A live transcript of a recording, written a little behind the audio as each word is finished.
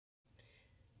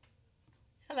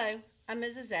Hello, I'm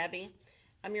Mrs. Abby.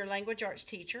 I'm your language arts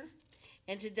teacher,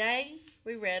 and today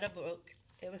we read a book.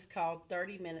 It was called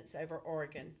 30 Minutes Over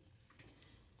Oregon.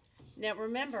 Now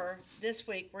remember, this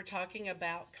week we're talking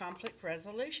about conflict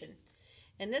resolution,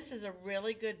 and this is a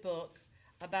really good book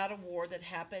about a war that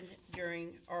happened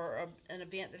an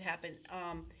event that happened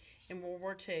in World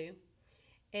War II.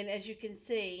 And as you can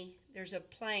see, there's a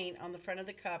plane on the front of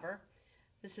the cover.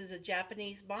 This is a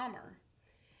Japanese bomber.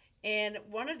 And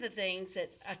one of the things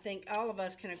that I think all of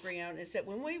us can agree on is that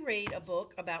when we read a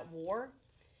book about war,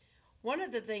 one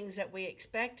of the things that we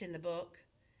expect in the book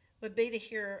would be to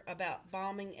hear about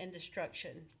bombing and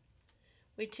destruction.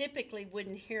 We typically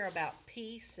wouldn't hear about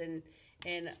peace and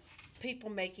people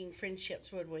making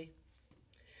friendships, would we?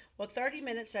 Well, 30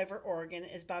 Minutes Over Oregon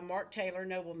is by Marc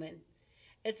Nobleman.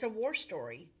 It's a war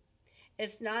story.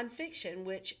 It's nonfiction,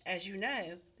 which, as you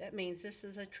know, that means this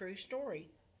is a true story.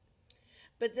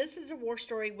 But this is a war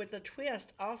story with a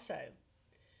twist also.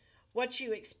 What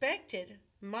you expected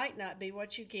might not be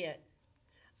what you get.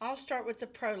 I'll start with the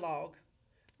prologue.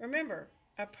 Remember,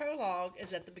 a prologue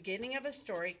is at the beginning of a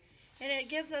story, and it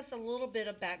gives us a little bit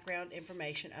of background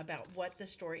information about what the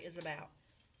story is about.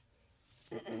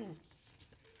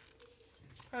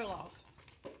 Prologue.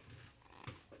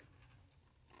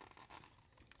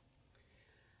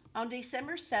 On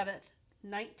December 7th,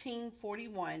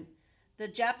 1941, the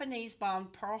Japanese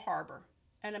bombed Pearl Harbor,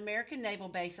 an American naval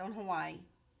base on Hawaii.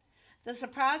 The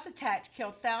surprise attack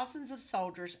killed thousands of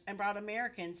soldiers and brought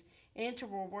Americans into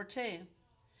World War II.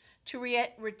 To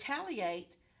retaliate,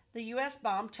 the U.S.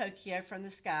 bombed Tokyo from the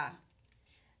sky.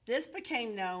 This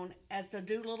became known as the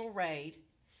Doolittle Raid,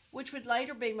 which would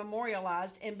later be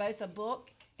memorialized in both a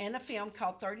book and a film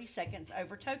called 30 Seconds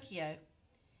Over Tokyo.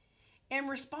 In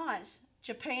response,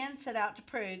 Japan set out to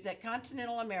prove that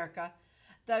continental America,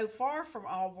 though far from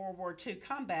all World War II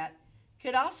combat,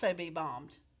 could also be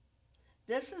bombed.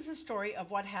 This is the story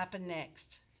of what happened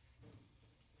next.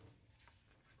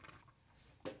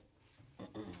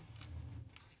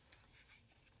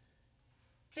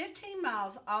 "15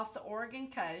 miles off the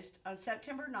Oregon coast on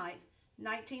September 9th,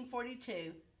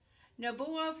 1942,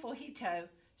 Nobuo Fuhito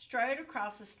strode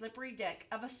across the slippery deck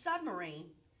of a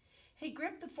submarine. He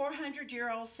gripped the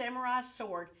 400-year-old samurai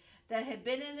sword that had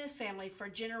been in his family for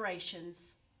generations.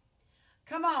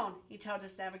 "Come on," he told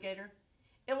his navigator.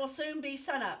 "It will soon be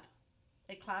sunup."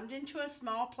 They climbed into a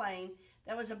small plane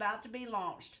that was about to be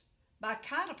launched by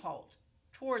catapult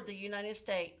toward the United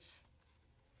States.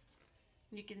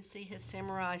 You can see his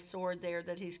samurai sword there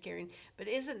that he's carrying. But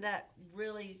isn't that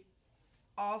really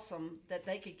awesome that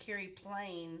they could carry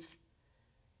planes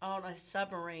on a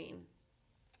submarine?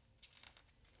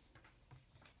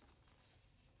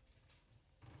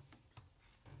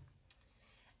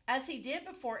 As he did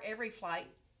before every flight,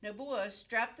 Nobuo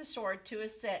strapped the sword to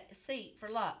his seat for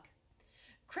luck.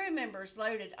 Crew members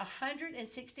loaded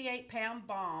 168-pound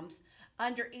bombs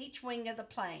under each wing of the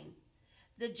plane.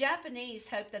 The Japanese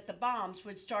hoped that the bombs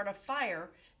would start a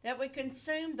fire that would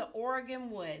consume the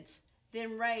Oregon woods,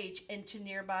 then rage into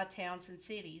nearby towns and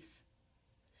cities.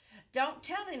 "Don't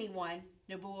tell anyone,"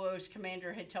 Nobuo's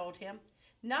commander had told him,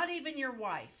 "not even your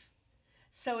wife."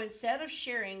 So instead of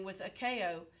sharing with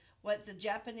Akeo what the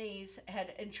Japanese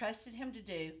had entrusted him to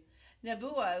do,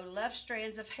 Nobuo left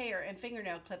strands of hair and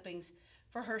fingernail clippings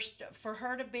for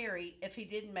her to bury if he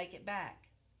didn't make it back.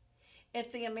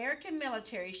 If the American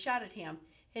military shot at him,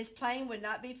 his plane would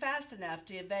not be fast enough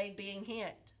to evade being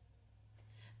hit.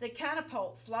 The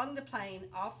catapult flung the plane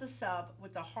off the sub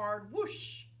with a hard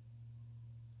whoosh.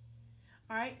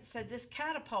 All right, so this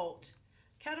catapults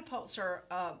are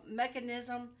a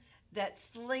mechanism that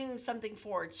slings something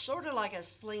forward, sort of like a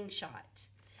slingshot.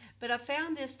 But I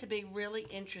found this to be really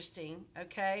interesting,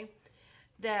 okay,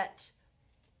 that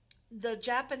the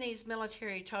Japanese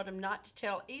military told him not to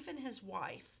tell even his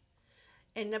wife,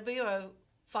 and Nobuo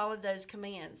followed those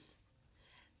commands.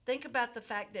 Think about the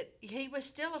fact that he was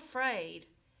still afraid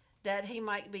that he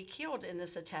might be killed in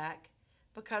this attack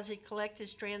because he collected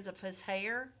strands of his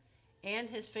hair and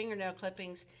his fingernail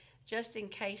clippings just in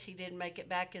case he didn't make it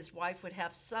back. His wife would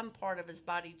have some part of his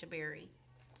body to bury.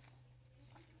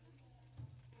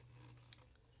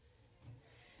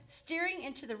 Steering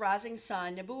into the rising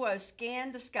sun, Nobuo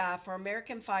scanned the sky for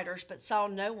American fighters but saw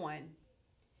no one.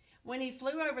 When he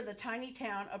flew over the tiny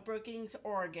town of Brookings,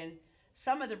 Oregon,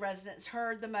 some of the residents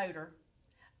heard the motor.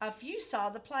 A few saw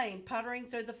the plane puttering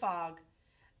through the fog,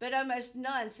 but almost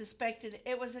none suspected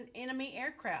it was an enemy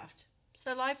aircraft.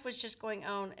 So life was just going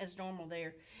on as normal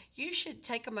there. You should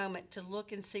take a moment to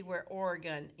look and see where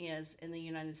Oregon is in the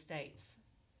United States.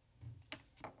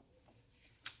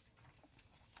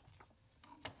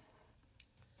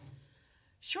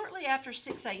 Shortly after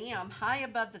 6 a.m., high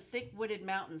above the thick wooded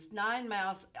mountains 9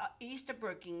 miles east of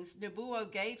Brookings, Nobuo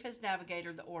gave his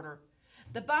navigator the order.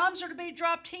 "The bombs are to be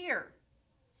dropped here."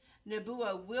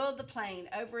 Nobuo wheeled the plane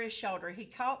over his shoulder. He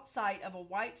caught sight of a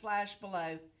white flash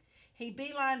below. He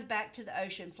beelined back to the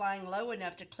ocean, flying low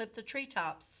enough to clip the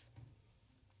treetops.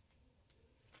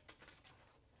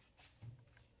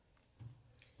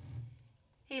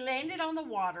 He landed on the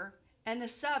water, and the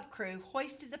sub crew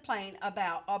hoisted the plane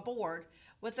aboard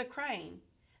with a crane.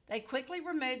 They quickly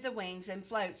removed the wings and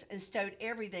floats and stowed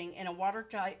everything in a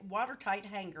watertight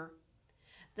hangar.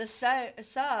 The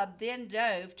sub then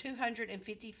dove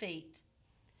 250 feet.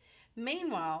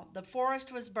 Meanwhile, the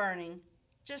forest was burning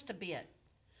just a bit.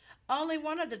 Only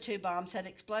one of the two bombs had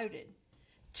exploded.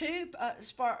 Two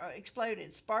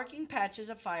exploded, sparking patches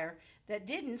of fire that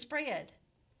didn't spread.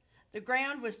 The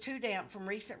ground was too damp from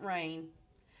recent rain.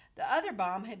 The other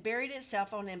bomb had buried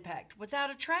itself on impact without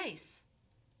a trace.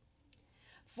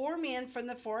 4 men from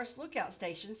the forest lookout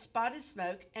station spotted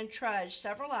smoke and trudged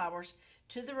several hours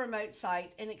to the remote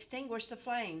site and extinguished the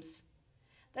flames.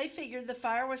 They figured the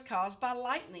fire was caused by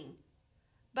lightning,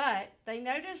 but they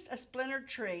noticed a splintered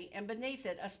tree and beneath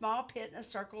it a small pit in a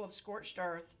circle of scorched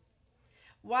earth.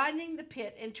 Widening the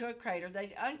pit into a crater,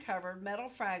 they uncovered metal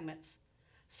fragments.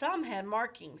 Some had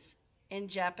markings in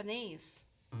Japanese.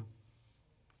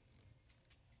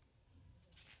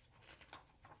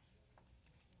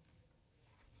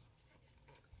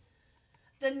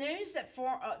 The news that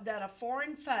a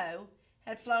foreign foe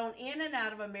had flown in and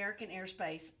out of American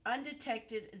airspace,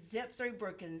 undetected, zipped through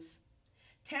Brookings.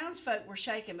 Townsfolk were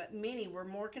shaken, but many were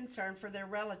more concerned for their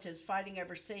relatives fighting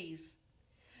overseas.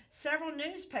 Several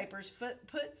newspapers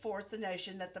put forth the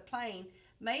notion that the plane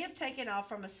may have taken off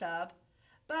from a sub,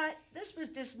 but this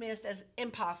was dismissed as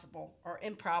impossible or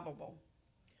improbable.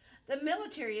 The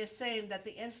military assumed that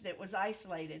the incident was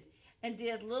isolated and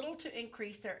did little to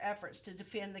increase their efforts to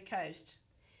defend the coast.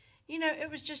 You know, it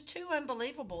was just too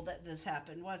unbelievable that this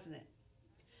happened, wasn't it?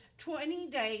 20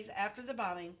 days after the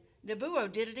bombing,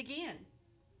 Nobuo did it again.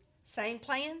 Same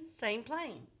plan, same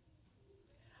plane.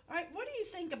 All right, what do you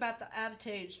think about the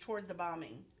attitudes toward the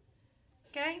bombing?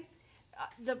 Okay,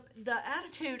 the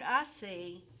attitude I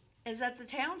see is that the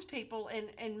townspeople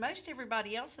and most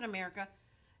everybody else in America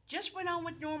just went on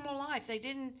with normal life. They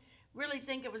didn't really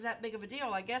think it was that big of a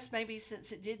deal. I guess maybe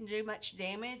since it didn't do much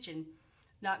damage and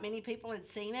not many people had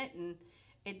seen it, and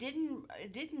it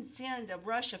didn't send a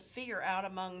rush of fear out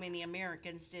among many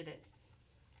Americans, did it?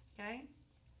 Okay.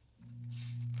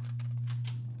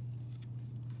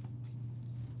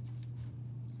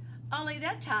 Only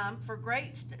that time, for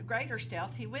greater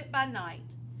stealth, he went by night.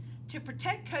 To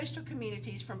protect coastal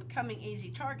communities from becoming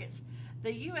easy targets,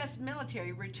 the U.S.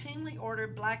 military routinely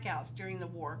ordered blackouts during the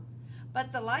war,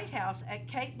 but the lighthouse at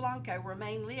Cape Blanco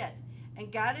remained lit,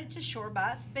 and guided to shore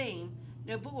by its beam,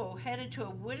 Nobuo headed to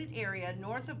a wooded area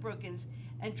north of Brookings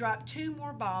and dropped 2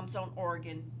 more bombs on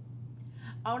Oregon.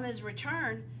 On his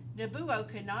return, Nobuo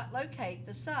could not locate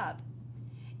the sub.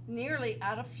 Nearly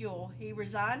out of fuel, he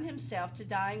resigned himself to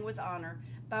dying with honor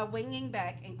by winging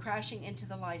back and crashing into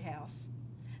the lighthouse.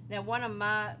 Now, one of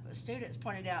my students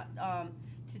pointed out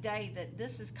today that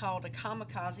this is called a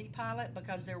kamikaze pilot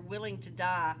because they're willing to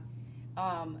die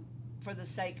for the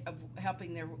sake of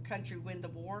helping their country win the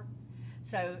war.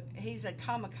 So he's a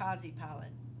kamikaze pilot.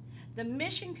 "The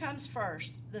mission comes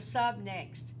first, the sub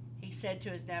next," he said to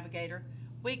his navigator.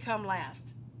 "We come last."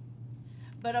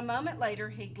 But a moment later,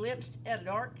 he glimpsed a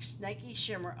dark, snaky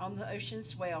shimmer on the ocean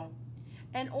swell,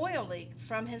 an oil leak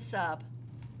from his sub.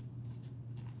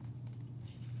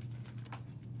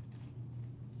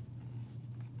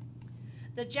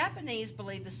 The Japanese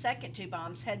believed the second 2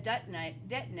 bombs had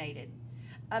detonated.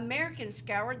 Americans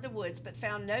scoured the woods but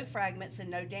found no fragments and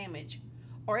no damage,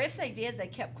 or if they did, they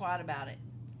kept quiet about it.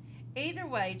 Either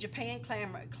way, Japan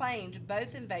claimed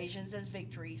both invasions as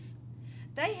victories.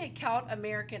 They had caught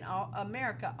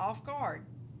America off guard.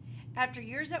 After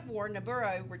years at war,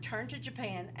 Nobuo returned to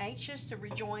Japan, anxious to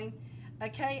rejoin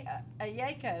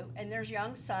Ayako and their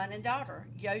young son and daughter,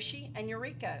 Yoshi and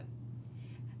Yuriko.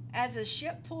 As the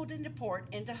ship pulled into port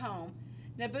into home,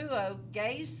 Nobuo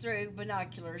gazed through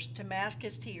binoculars to mask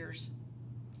his tears.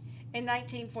 In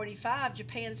 1945,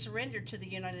 Japan surrendered to the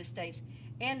United States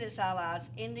and its allies,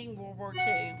 ending World War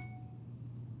II.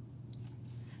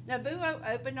 Nobuo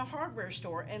opened a hardware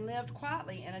store and lived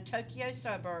quietly in a Tokyo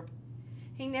suburb.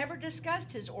 He never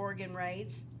discussed his Oregon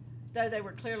raids, though they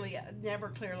were never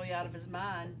clearly out of his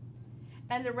mind.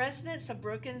 And the residents of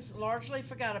Brookings largely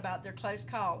forgot about their close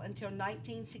call until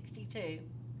 1962.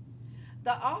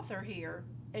 The author here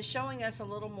is showing us a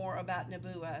little more about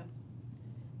Nobuo.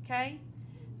 Okay?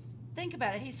 Think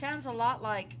about it. He sounds a lot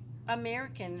like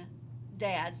American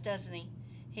dads, doesn't he?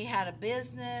 He had a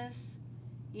business.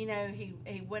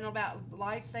 He went about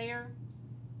life there,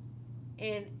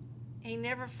 and he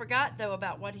never forgot though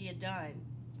about what he had done.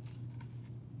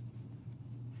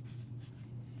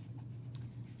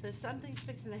 So something's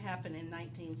fixing to happen in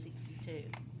 1962.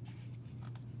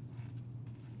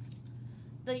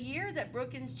 The year that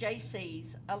Brookings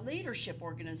JC's, a leadership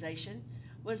organization,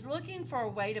 was looking for a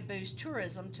way to boost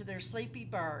tourism to their sleepy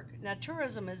burg. Now,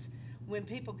 tourism is when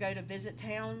people go to visit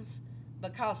towns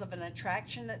because of an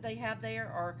attraction that they have there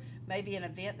or maybe an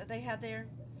event that they have there.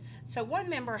 So one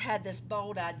member had this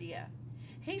bold idea.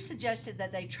 He suggested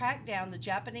that they track down the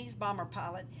Japanese bomber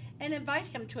pilot and invite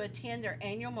him to attend their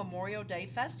annual Memorial Day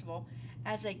festival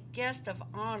as a guest of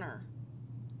honor.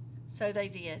 So they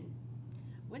did.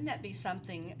 Wouldn't that be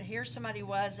something? Here somebody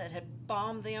was that had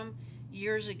bombed them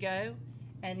years ago,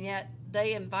 and yet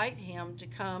they invite him to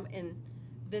come and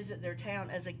visit their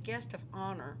town as a guest of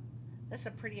honor. That's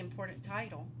a pretty important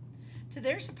title. To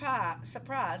their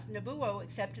surprise, Nobuo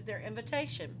accepted their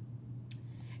invitation.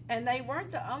 And they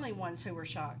weren't the only ones who were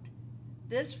shocked.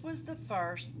 This was the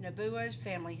first Nobuo's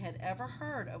family had ever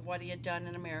heard of what he had done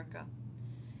in America.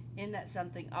 Isn't that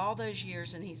something? All those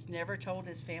years, and he's never told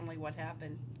his family what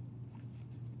happened.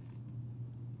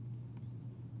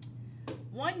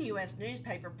 One U.S.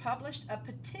 newspaper published a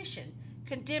petition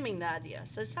condemning the idea.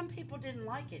 So some people didn't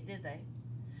like it, did they?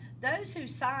 Those who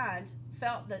signed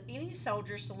felt that any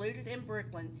soldier saluted in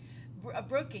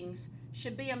Brookings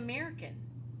should be American.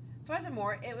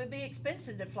 Furthermore, it would be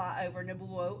expensive to fly over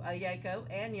Nobuo, Ayako,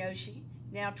 and Yoshi,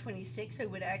 now 26, who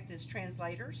would act as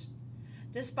translators.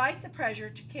 Despite the pressure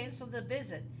to cancel the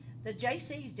visit, the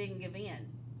JCs didn't give in.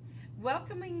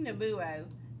 Welcoming Nobuo,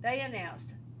 they announced,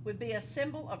 would be a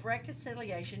symbol of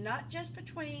reconciliation not just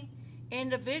between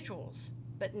individuals,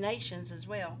 but nations as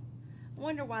well. I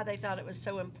wonder why they thought it was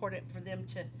so important for them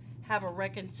to have a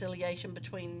reconciliation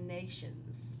between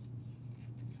nations.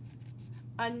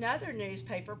 Another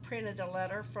newspaper printed a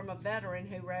letter from a veteran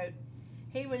who wrote,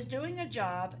 "He was doing a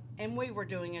job and we were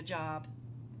doing a job."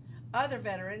 Other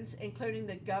veterans, including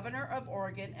the governor of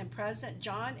Oregon and President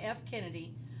John F.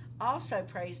 Kennedy, also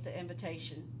praised the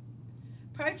invitation.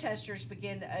 Protesters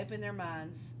began to open their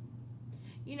minds.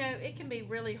 It can be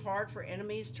really hard for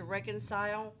enemies to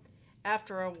reconcile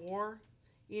after a war.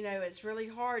 It's really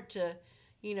hard to,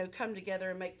 come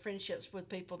together and make friendships with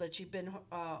people that you've been,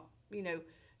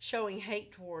 showing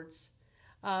hate towards.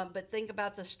 But think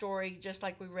about the story, just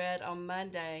like we read on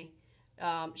Monday,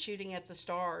 Shooting at the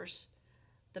Stars.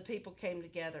 The people came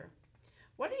together.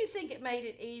 What do you think it made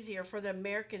it easier for the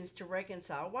Americans to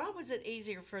reconcile? Why was it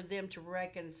easier for them to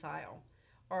reconcile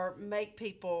or make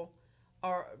people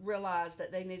or realize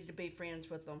that they needed to be friends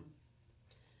with them?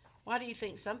 Why do you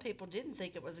think some people didn't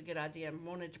think it was a good idea and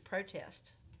wanted to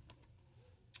protest?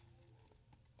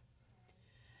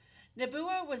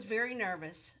 Nobuo was very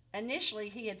nervous. Initially,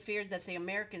 he had feared that the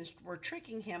Americans were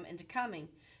tricking him into coming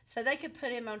so they could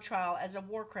put him on trial as a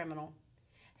war criminal.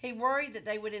 He worried that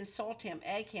they would insult him,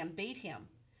 egg him, beat him,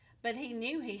 but he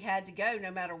knew he had to go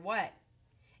no matter what.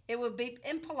 It would be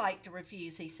impolite to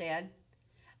refuse, he said.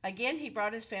 Again, he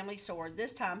brought his family sword.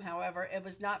 This time, however, it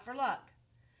was not for luck.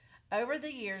 Over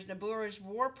the years, Nobuo's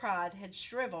war pride had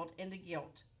shriveled into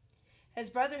guilt. His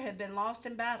brother had been lost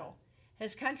in battle.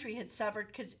 His country had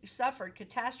suffered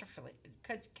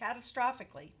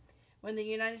catastrophically when the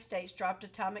United States dropped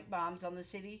atomic bombs on the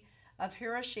city of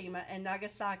Hiroshima and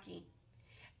Nagasaki.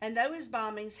 And though his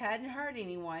bombings hadn't hurt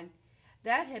anyone,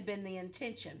 that had been the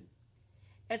intention.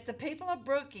 If the people of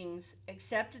Brookings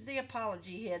accepted the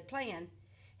apology he had planned,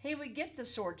 he would get the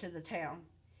sword to the town.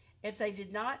 If they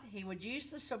did not, he would use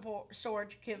the sword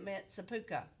to commit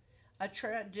seppuku, a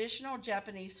traditional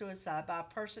Japanese suicide by a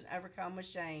person overcome with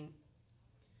shame.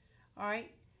 All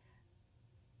right?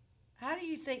 How do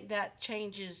you think that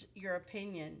changes your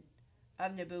opinion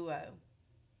of Nobuo,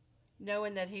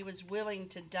 knowing that he was willing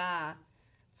to die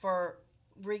for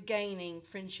regaining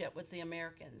friendship with the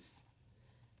Americans?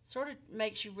 Sort of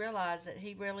makes you realize that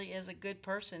he really is a good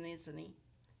person, isn't he?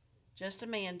 Just a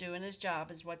man doing his job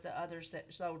is what the other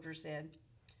soldiers said.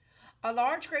 A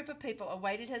large group of people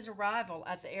awaited his arrival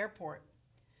at the airport.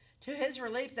 To his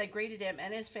relief, they greeted him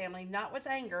and his family not with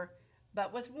anger,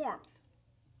 but with warmth.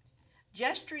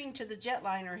 Gesturing to the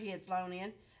jetliner he had flown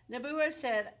in, Nobuo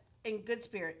said in good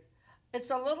spirit,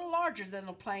 "It's a little larger than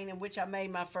the plane in which I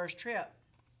made my first trip."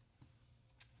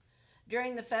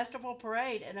 During the festival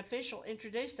parade, an official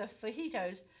introduced the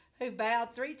fajitos, who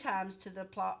bowed 3 times to the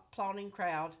applauding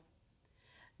crowd.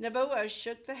 Nobuo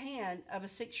shook the hand of a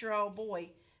 6-year-old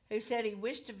boy who said he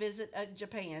wished to visit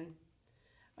Japan.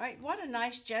 All right, what a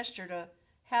nice gesture to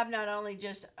have not only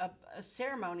just a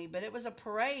ceremony, but it was a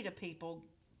parade of people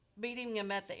meeting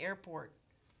him at the airport.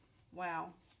 Wow.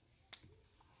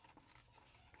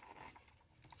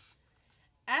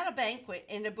 At a banquet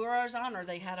in Noburo's honor,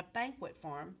 they had a banquet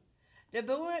for him.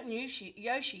 Nobuo and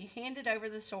Yoshi handed over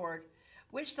the sword,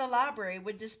 which the library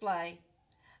would display.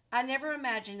 I never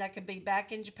imagined I could be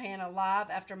back in Japan alive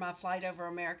after my flight over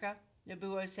America,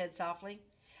 Nobuo said softly,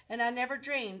 and I never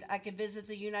dreamed I could visit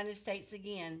the United States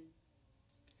again.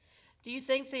 Do you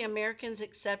think the Americans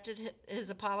accepted his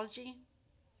apology?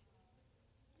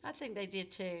 I think they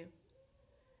did too.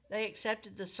 They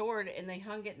accepted the sword and they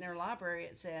hung it in their library,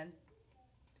 it said.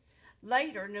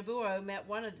 Later, Nobuo met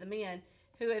one of the men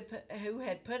who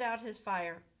had put out his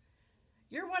fire.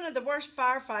 You're one of the worst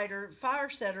fire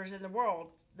setters in the world,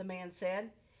 the man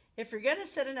said. If you're going to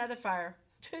set another fire,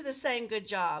 do the same good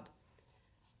job.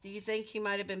 Do you think he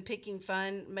might have been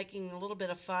making a little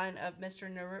bit of fun of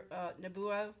Mr.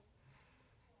 Nobuo?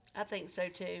 I think so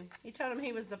too. He told him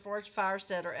he was the worst fire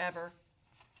setter ever.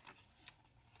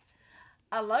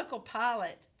 A local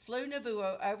pilot flew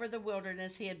Nobuo over the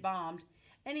wilderness he had bombed,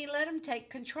 and he let him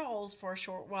take controls for a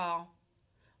short while.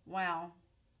 Wow,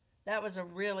 that was a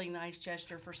really nice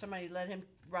gesture for somebody to let him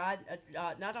ride,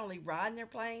 not only ride in their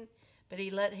plane, but he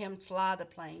let him fly the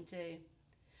plane too.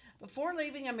 Before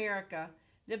leaving America,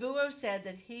 Nobuo said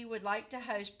that he would like to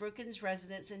host Brooken's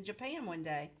residence in Japan one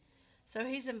day, so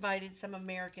he's invited some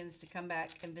Americans to come back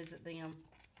and visit them.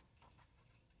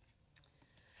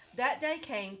 That day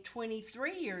came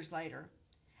 23 years later.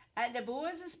 At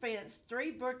Nobuo's expense,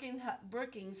 3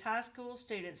 Brookings High School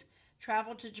students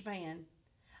traveled to Japan.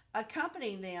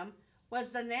 Accompanying them was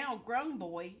the now grown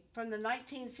boy from the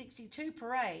 1962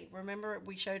 parade. Remember,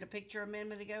 we showed a picture a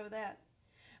minute ago of that?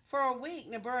 For a week,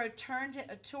 Nobuo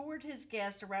toured his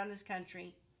guests around his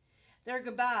country. Their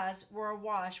goodbyes were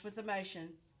awash with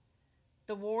emotion.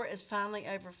 The war is finally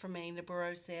over for me,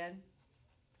 Nobuo said.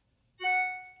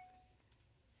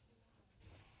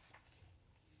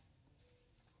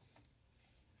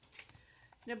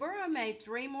 Nobuo made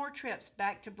 3 more trips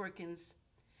back to Brookings.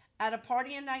 At a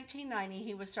party in 1990,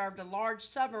 he was served a large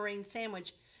submarine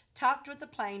sandwich topped with a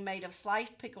plain made of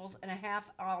sliced pickles and a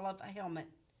half-olive helmet.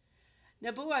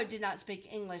 Nobuo did not speak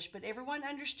English, but everyone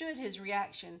understood his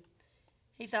reaction.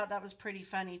 He thought that was pretty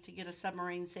funny to get a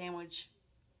submarine sandwich.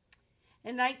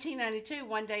 In 1992,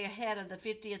 one day ahead of the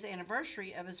 50th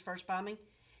anniversary of his first bombing,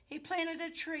 he planted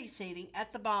a tree seeding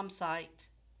at the bomb site.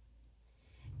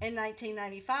 In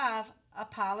 1995, a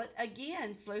pilot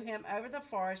again flew him over the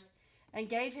forest and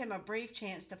gave him a brief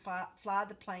chance to fly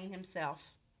the plane himself.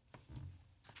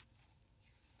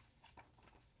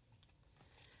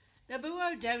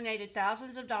 Nobuo donated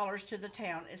thousands of dollars to the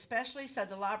town, especially so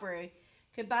the library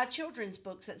could buy children's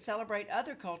books that celebrate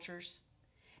other cultures.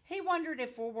 He wondered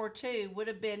if World War II would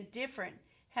have been different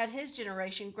had his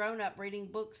generation grown up reading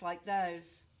books like those.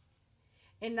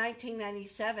 In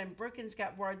 1997, Brookings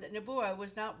got word that Nobuo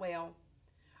was not well.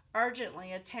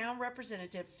 Urgently, a town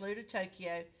representative flew to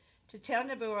Tokyo to tell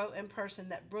Nobuo in person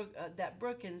that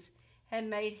Brookings had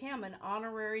made him an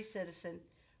honorary citizen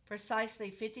precisely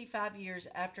 55 years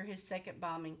after his second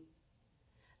bombing.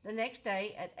 The next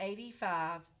day, at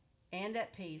 85 and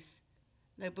at peace,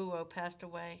 Nobuo passed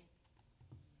away.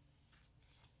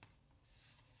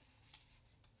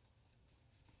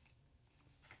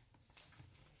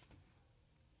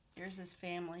 Here's his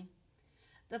family.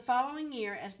 The following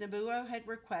year, as Nobuo had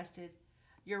requested,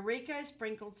 Eureka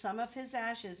sprinkled some of his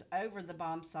ashes over the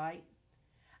bomb site.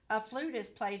 A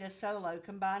flutist played a solo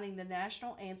combining the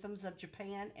national anthems of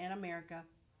Japan and America.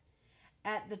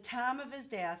 At the time of his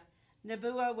death,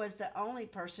 Nobuo was the only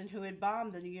person who had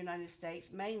bombed the United States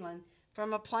mainland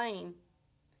from a plane.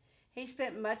 He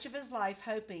spent much of his life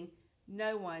hoping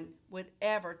no one would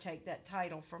ever take that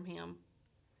title from him.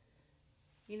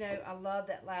 You know, I love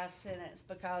that last sentence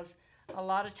because a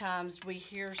lot of times we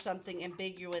hear something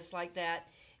ambiguous like that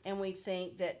and we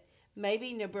think that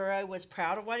maybe Nobuo was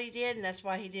proud of what he did and that's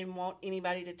why he didn't want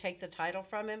anybody to take the title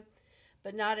from him,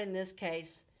 but not in this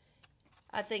case.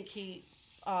 I think he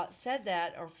said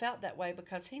that or felt that way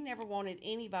because he never wanted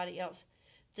anybody else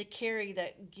to carry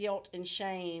that guilt and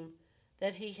shame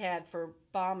that he had for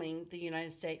bombing the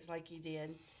United States like he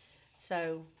did.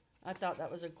 So I thought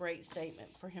that was a great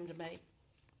statement for him to make.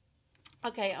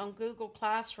 Okay, on Google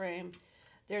Classroom,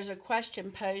 there's a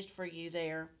question posed for you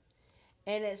there.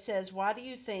 And it says, why do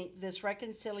you think this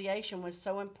reconciliation was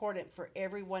so important for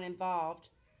everyone involved?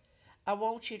 I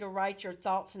want you to write your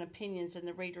thoughts and opinions in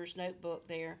the reader's notebook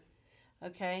there.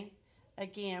 Okay?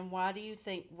 Again, why do you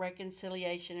think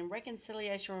reconciliation? And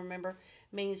reconciliation, remember,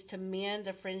 means to mend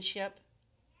a friendship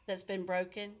that's been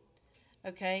broken.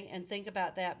 Okay, and think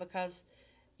about that because,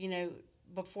 you know,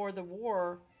 before the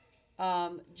war,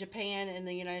 Japan and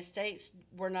the United States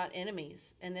were not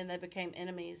enemies, and then they became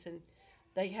enemies, and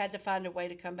they had to find a way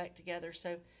to come back together.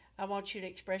 So I want you to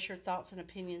express your thoughts and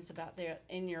opinions about that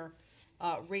in your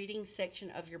reading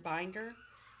section of your binder.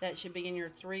 That should be in your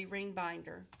 3-ring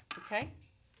binder. Okay?